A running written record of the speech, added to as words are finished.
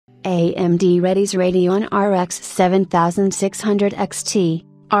AMD Readies Radeon RX 7600 XT,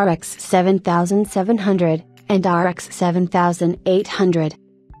 RX 7700, and RX 7800.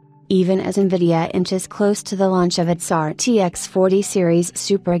 Even as Nvidia inches close to the launch of its RTX 40 series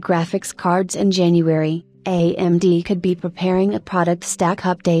super graphics cards in January, AMD could be preparing a product stack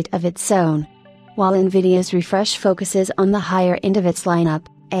update of its own. While Nvidia's refresh focuses on the higher end of its lineup,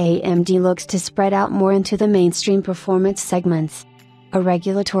 AMD looks to spread out more into the mainstream performance segments. A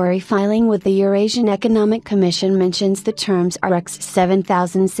regulatory filing with the Eurasian Economic Commission mentions the terms RX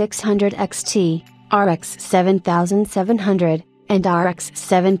 7600 XT, RX 7700, and RX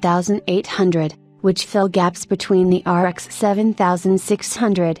 7800, which fill gaps between the RX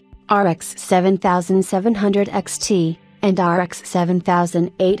 7600, RX 7700 XT, and RX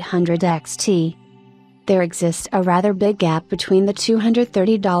 7800 XT. There exists a rather big gap between the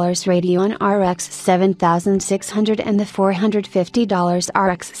 $230 Radeon RX 7600 and the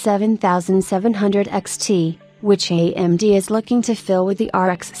 $450 RX 7700 XT, which AMD is looking to fill with the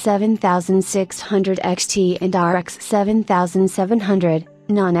RX 7600 XT and RX 7700,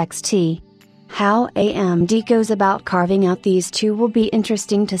 non-XT. How AMD goes about carving out these two will be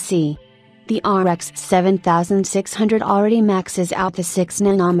interesting to see. The RX 7600 already maxes out the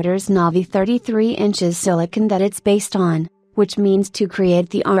 6nm Navi 33 inches silicon that it's based on, which means to create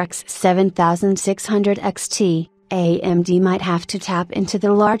the RX 7600 XT, AMD might have to tap into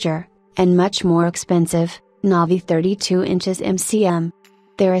the larger, and much more expensive, Navi 32 inches MCM.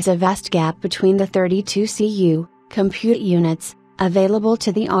 There is a vast gap between the 32 CU, compute units, available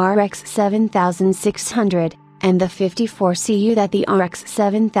to the RX 7600, and the 54 CU that the RX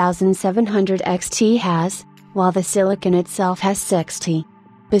 7700 XT has, while the silicon itself has 60.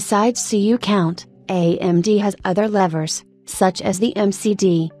 Besides CU count, AMD has other levers, such as the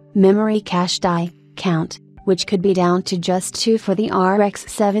MCD, memory cache die, count, which could be down to just 2 for the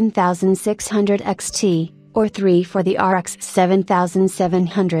RX 7600 XT, or 3 for the RX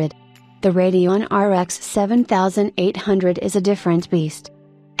 7700. The Radeon RX 7800 is a different beast.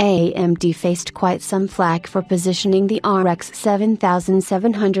 AMD faced quite some flack for positioning the RX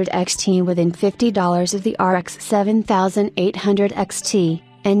 7700 XT within $50 of the RX 7800 XT,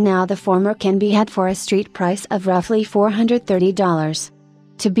 and now the former can be had for a street price of roughly $430.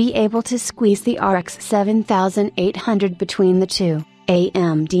 To be able to squeeze the RX 7800 between the two,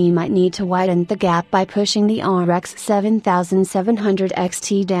 AMD might need to widen the gap by pushing the RX 7700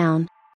 XT down.